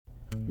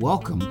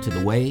Welcome to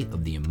the Way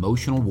of the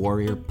Emotional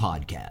Warrior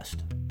podcast,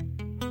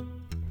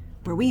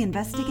 where we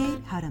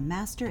investigate how to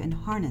master and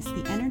harness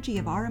the energy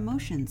of our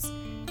emotions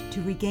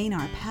to regain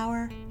our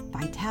power,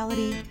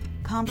 vitality,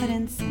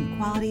 confidence, and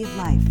quality of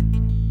life.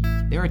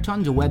 There are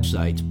tons of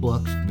websites,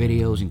 books,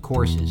 videos, and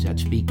courses that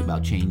speak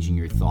about changing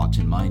your thoughts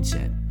and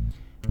mindset.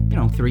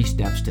 3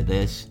 steps to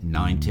this,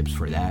 9 tips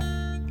for that.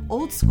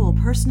 Old school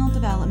personal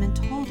development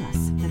told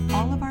us that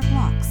all of our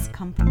blocks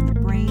come from the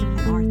brain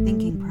and our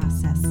thinking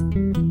process.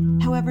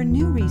 However,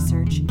 new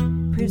research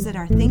proves that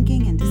our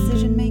thinking and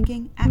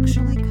decision-making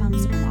actually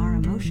comes from our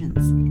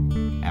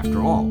emotions.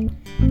 After all,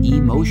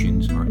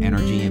 emotions are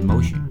energy in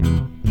motion.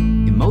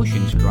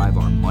 Emotions drive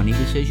our money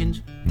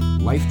decisions,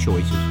 life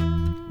choices,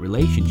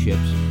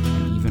 relationships,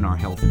 and even our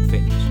health and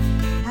fitness.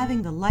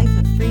 Having the life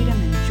of freedom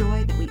and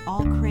joy that we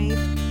all crave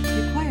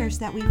requires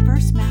that we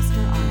first master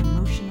our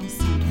emotional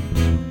center.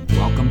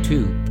 Welcome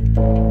to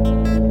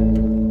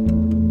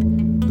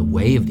the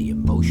Way of the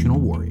Emotional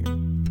Warrior.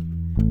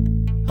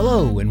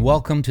 Hello, and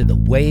welcome to the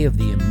Way of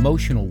the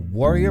Emotional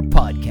Warrior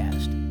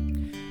podcast.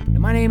 Now,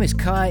 my name is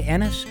Kai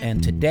Ennis,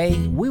 and today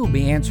we will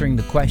be answering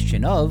the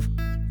question of,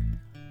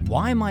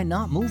 why am I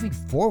not moving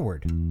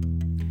forward?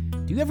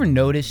 Do you ever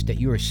notice that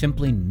you are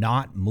simply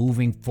not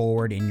moving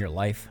forward in your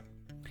life?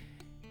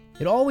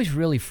 It always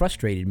really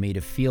frustrated me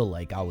to feel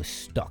like I was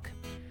stuck.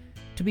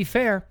 To be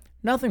fair,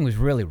 nothing was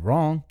really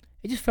wrong.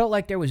 It just felt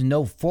like there was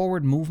no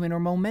forward movement or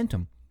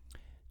momentum.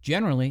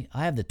 Generally,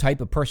 I have the type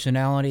of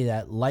personality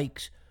that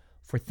likes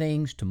for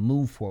things to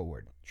move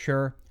forward.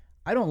 Sure,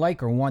 I don't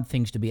like or want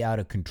things to be out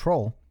of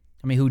control.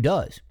 Who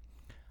does?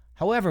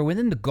 However,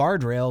 within the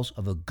guardrails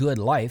of a good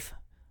life,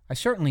 I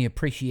certainly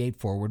appreciate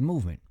forward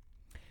movement.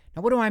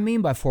 Now, what do I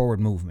mean by forward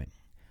movement?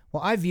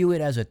 Well, I view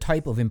it as a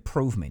type of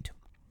improvement.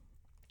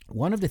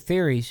 One of the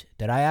theories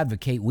that I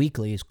advocate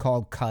weekly is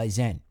called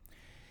Kaizen.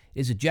 It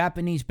is a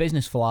Japanese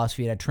business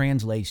philosophy that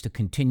translates to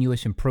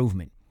continuous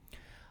improvement.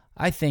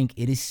 I think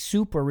it is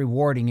super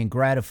rewarding and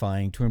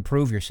gratifying to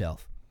improve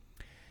yourself.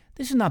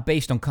 This is not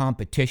based on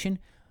competition,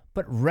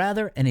 but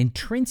rather an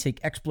intrinsic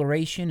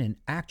exploration and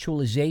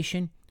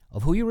actualization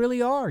of who you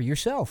really are,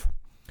 yourself.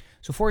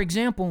 So, for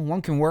example,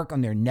 one can work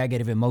on their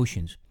negative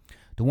emotions,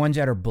 the ones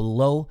that are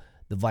below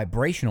the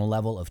vibrational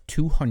level of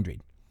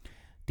 200.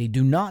 They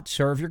do not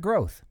serve your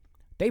growth.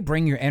 They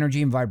bring your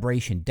energy and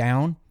vibration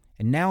down,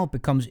 and now it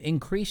becomes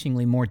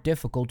increasingly more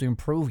difficult to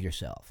improve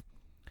yourself.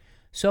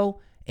 So,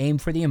 aim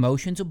for the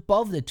emotions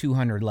above the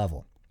 200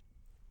 level.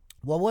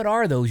 Well, what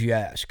are those, you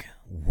ask?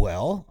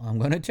 Well, I'm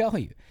going to tell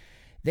you.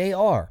 They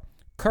are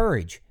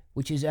courage,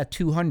 which is at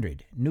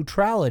 200.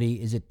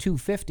 Neutrality is at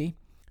 250.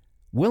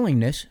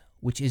 Willingness,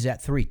 which is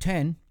at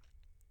 310.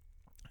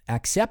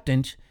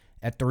 Acceptance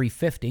at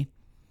 350.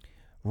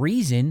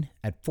 Reason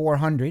at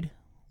 400.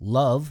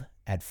 Love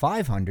at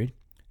 500.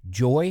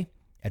 Joy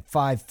at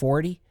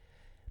 540.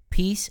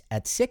 Peace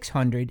at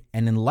 600.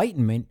 And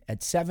enlightenment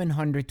at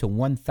 700 to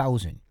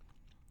 1,000.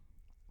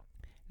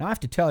 Now, I have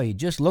to tell you,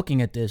 just looking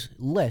at this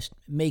list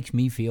makes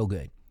me feel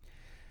good.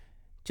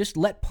 Just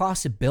let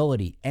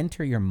possibility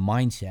enter your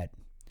mindset.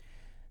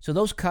 So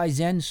those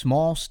Kaizen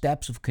small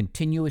steps of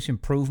continuous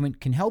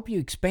improvement can help you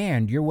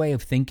expand your way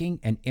of thinking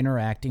and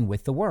interacting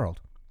with the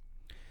world.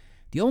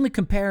 The only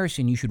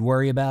comparison you should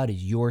worry about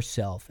is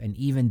yourself, and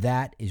even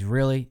that is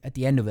really, at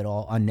the end of it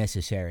all,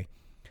 unnecessary.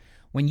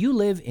 When you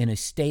live in a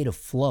state of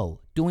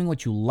flow, doing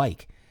what you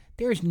like,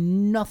 there's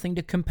nothing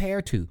to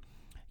compare to.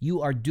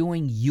 You are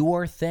doing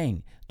your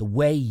thing the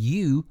way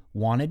you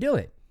want to do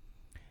it.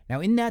 Now,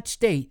 in that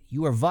state,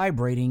 you are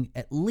vibrating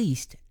at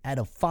least at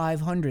a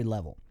 500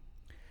 level.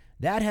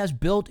 That has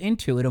built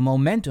into it a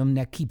momentum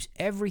that keeps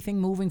everything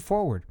moving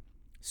forward.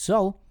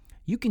 So,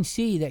 you can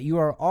see that you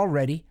are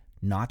already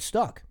not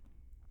stuck.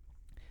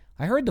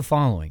 I heard the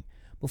following.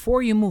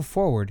 Before you move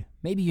forward,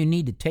 maybe you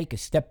need to take a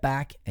step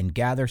back and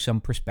gather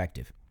some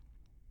perspective.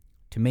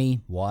 To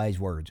me, wise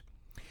words.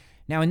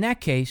 Now, in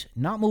that case,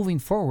 not moving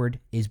forward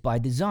is by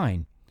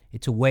design.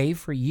 It's a way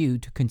for you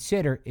to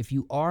consider if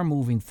you are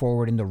moving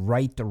forward in the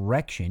right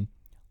direction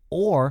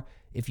or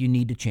if you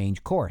need to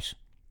change course.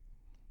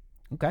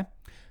 Okay,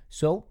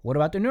 so what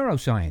about the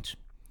neuroscience?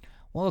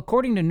 Well,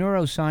 according to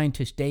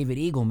neuroscientist David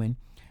Eagleman,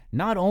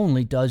 not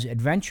only does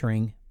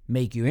adventuring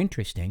make you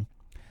interesting,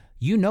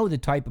 you know the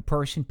type of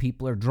person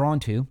people are drawn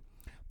to,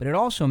 but it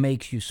also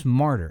makes you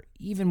smarter,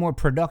 even more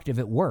productive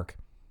at work,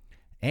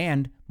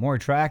 and more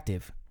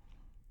attractive.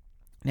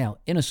 Now,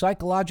 in a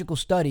psychological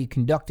study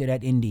conducted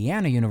at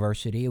Indiana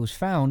University, it was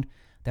found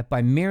that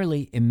by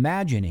merely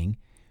imagining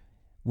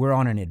we're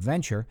on an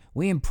adventure,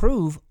 we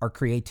improve our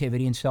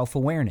creativity and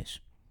self-awareness.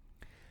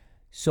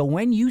 So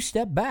when you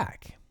step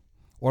back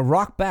or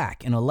rock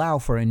back and allow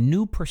for a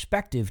new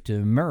perspective to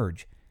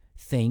emerge,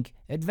 think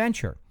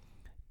adventure,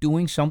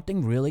 doing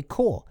something really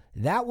cool.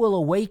 That will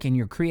awaken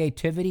your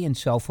creativity and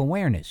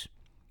self-awareness.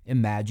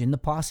 Imagine the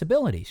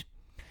possibilities.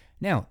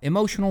 Now,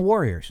 emotional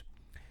warriors.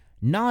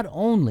 Not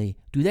only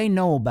do they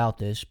know about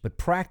this, but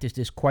practice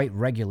this quite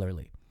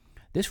regularly.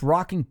 This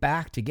rocking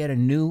back to get a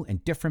new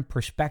and different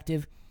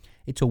perspective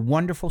it's a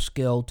wonderful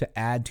skill to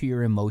add to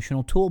your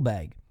emotional tool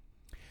bag.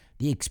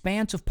 The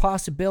expanse of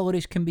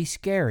possibilities can be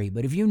scary,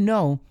 but if you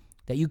know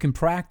that you can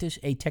practice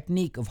a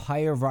technique of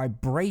higher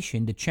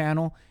vibration to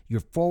channel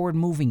your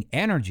forward-moving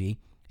energy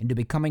into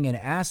becoming an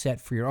asset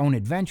for your own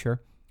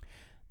adventure,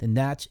 then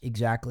that's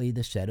exactly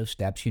the set of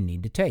steps you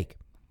need to take.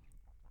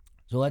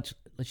 So let's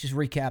just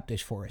recap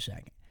this for a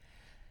second.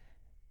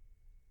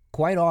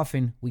 Quite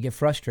often, we get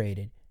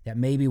frustrated that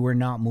maybe we're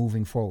not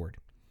moving forward.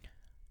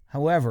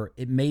 However,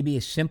 it may be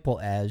as simple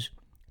as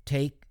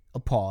take a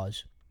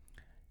pause,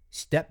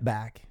 step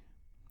back,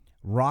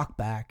 rock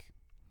back,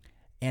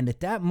 and at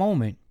that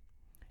moment,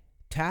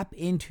 tap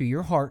into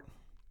your heart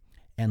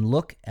and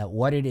look at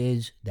what it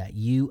is that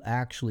you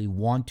actually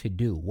want to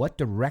do. What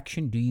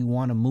direction do you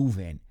want to move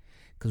in?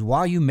 Because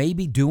while you may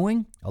be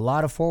doing a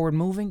lot of forward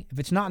moving, if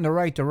it's not in the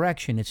right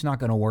direction, it's not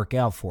going to work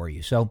out for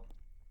you. So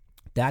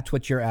that's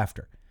what you're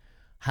after.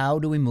 How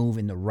do we move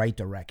in the right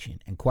direction?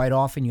 And quite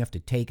often you have to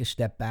take a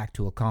step back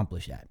to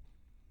accomplish that.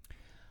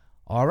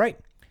 All right,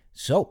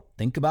 so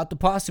think about the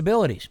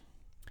possibilities.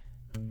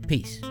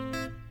 Peace.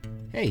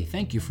 Hey,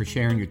 thank you for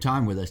sharing your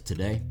time with us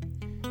today.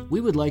 We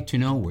would like to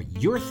know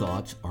what your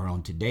thoughts are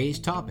on today's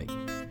topic.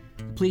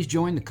 Please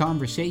join the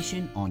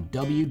conversation on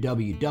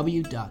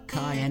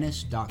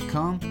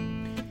www.kayennis.com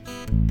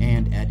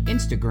and at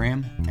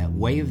Instagram at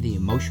Way of the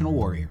Emotional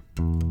Warrior.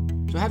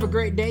 So have a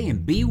great day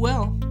and be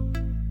well.